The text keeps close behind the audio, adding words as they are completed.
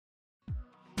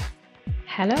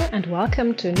Hello and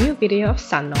welcome to a new video of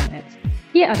Sun Nomads.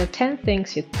 Here are the 10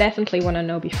 things you definitely want to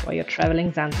know before you're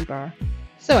traveling Zanzibar.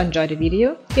 So enjoy the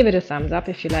video, give it a thumbs up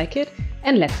if you like it,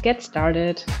 and let's get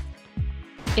started.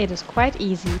 It is quite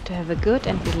easy to have a good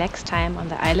and relaxed time on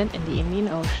the island in the Indian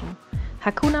Ocean.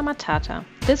 Hakuna Matata,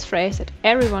 this phrase that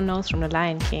everyone knows from The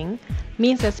Lion King,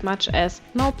 means as much as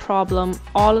no problem,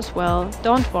 all is well,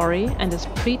 don't worry, and is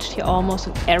preached here almost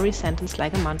in every sentence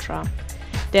like a mantra.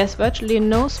 There's virtually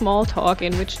no small talk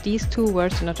in which these two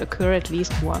words do not occur at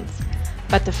least once.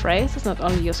 But the phrase is not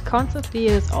only used constantly,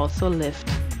 it is also lived.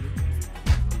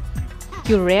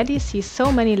 You rarely see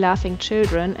so many laughing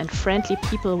children and friendly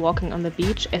people walking on the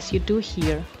beach as you do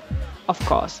here. Of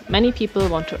course, many people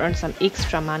want to earn some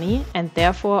extra money and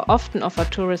therefore often offer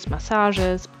tourist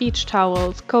massages, beach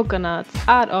towels, coconuts,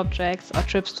 art objects or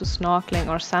trips to snorkeling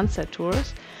or sunset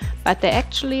tours, but they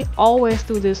actually always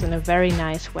do this in a very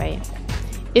nice way.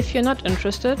 If you're not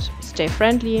interested, stay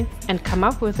friendly and come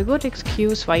up with a good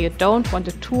excuse why you don't want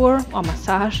a tour or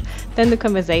massage, then the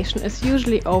conversation is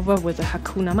usually over with a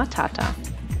Hakuna Matata.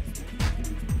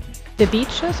 The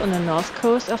beaches on the north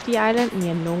coast of the island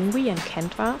near Nungwi and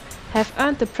Kentwa have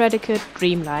earned the predicate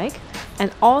dreamlike,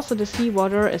 and also the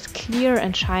seawater is clear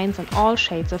and shines in all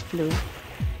shades of blue.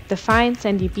 The fine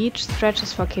sandy beach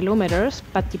stretches for kilometers,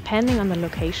 but depending on the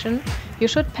location, you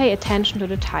should pay attention to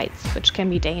the tides, which can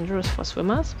be dangerous for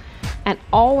swimmers, and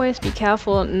always be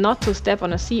careful not to step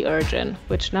on a sea urchin,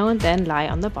 which now and then lie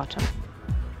on the bottom.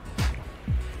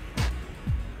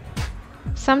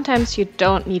 Sometimes you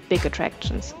don't need big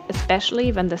attractions,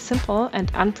 especially when the simple and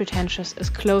unpretentious is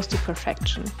close to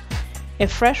perfection.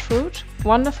 If fresh fruit,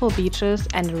 wonderful beaches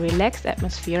and a relaxed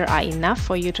atmosphere are enough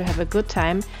for you to have a good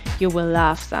time, you will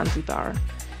love Zanzibar.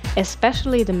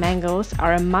 Especially the mangoes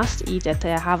are a must-eat at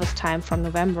their harvest time from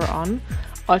November on,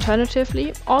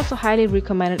 alternatively also highly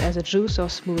recommended as a juice or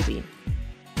smoothie.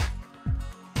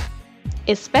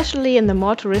 Especially in the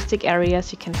more touristic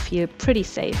areas you can feel pretty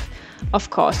safe. Of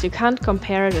course, you can't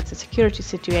compare it with the security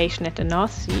situation at the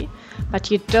North Sea, but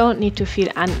you don't need to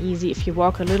feel uneasy if you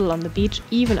walk a little on the beach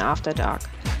even after dark.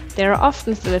 There are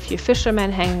often still a few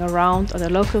fishermen hanging around, or the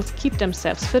locals keep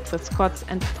themselves fit with squats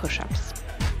and push-ups.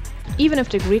 Even if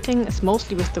the greeting is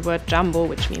mostly with the word jumbo,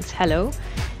 which means hello,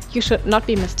 you should not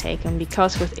be mistaken,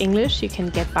 because with English you can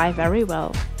get by very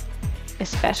well.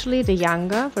 Especially the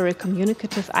younger, very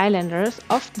communicative islanders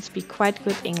often speak quite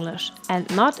good English, and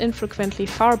not infrequently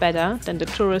far better than the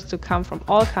tourists who come from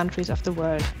all countries of the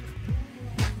world.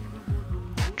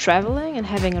 Traveling and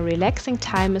having a relaxing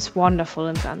time is wonderful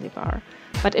in Zanzibar,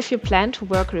 but if you plan to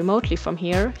work remotely from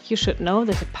here, you should know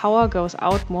that the power goes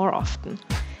out more often.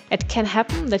 It can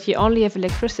happen that you only have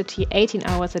electricity 18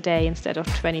 hours a day instead of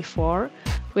 24,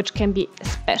 which can be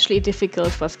especially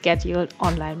difficult for scheduled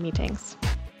online meetings.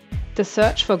 The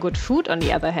search for good food, on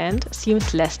the other hand,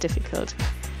 seems less difficult.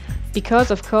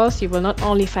 Because, of course, you will not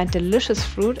only find delicious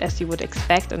fruit as you would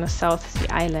expect on a South Sea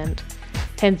island.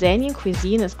 Tanzanian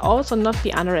cuisine is also not to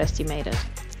be underestimated.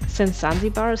 Since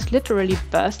Zanzibar is literally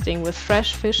bursting with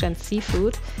fresh fish and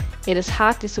seafood, it is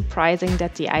hardly surprising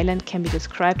that the island can be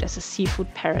described as a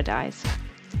seafood paradise.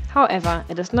 However,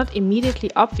 it is not immediately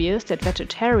obvious that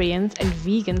vegetarians and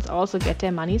vegans also get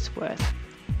their money's worth.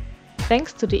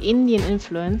 Thanks to the Indian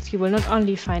influence, you will not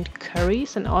only find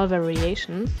curries in all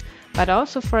variations, but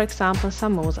also, for example,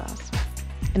 samosas.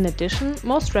 In addition,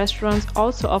 most restaurants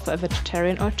also offer a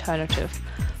vegetarian alternative.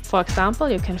 For example,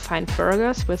 you can find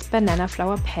burgers with banana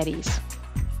flour patties.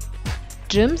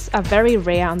 Gyms are very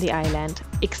rare on the island,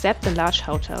 except in large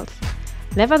hotels.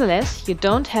 Nevertheless, you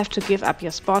don't have to give up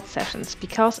your sports sessions,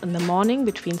 because in the morning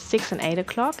between 6 and 8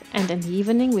 o'clock and in the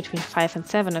evening between 5 and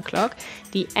 7 o'clock,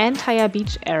 the entire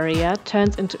beach area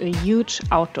turns into a huge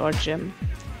outdoor gym.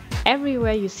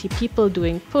 Everywhere you see people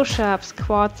doing push-ups,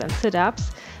 squats and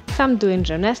sit-ups, some doing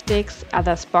gymnastics,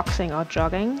 others boxing or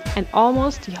jogging, and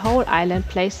almost the whole island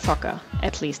plays soccer,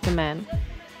 at least the men.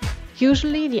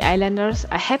 Usually the islanders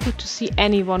are happy to see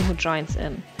anyone who joins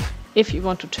in. If you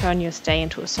want to turn your stay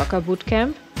into a soccer boot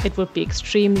camp, it would be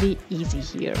extremely easy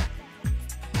here.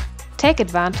 Take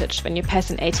advantage when you pass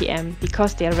an ATM,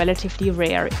 because they are relatively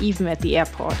rare, even at the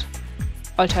airport.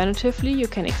 Alternatively, you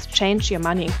can exchange your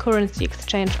money in currency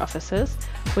exchange offices,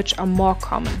 which are more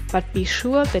common, but be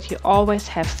sure that you always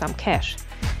have some cash.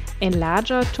 In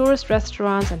larger tourist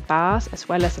restaurants and bars, as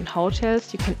well as in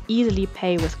hotels, you can easily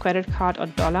pay with credit card or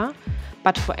dollar,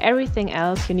 but for everything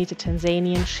else you need a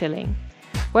Tanzanian shilling.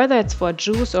 Whether it's for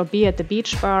juice or beer at the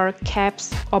beach bar,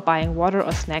 cabs, or buying water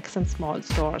or snacks in small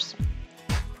stores.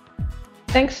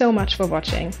 Thanks so much for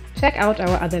watching. Check out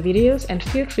our other videos and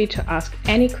feel free to ask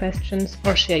any questions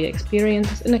or share your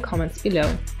experiences in the comments below.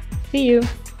 See you!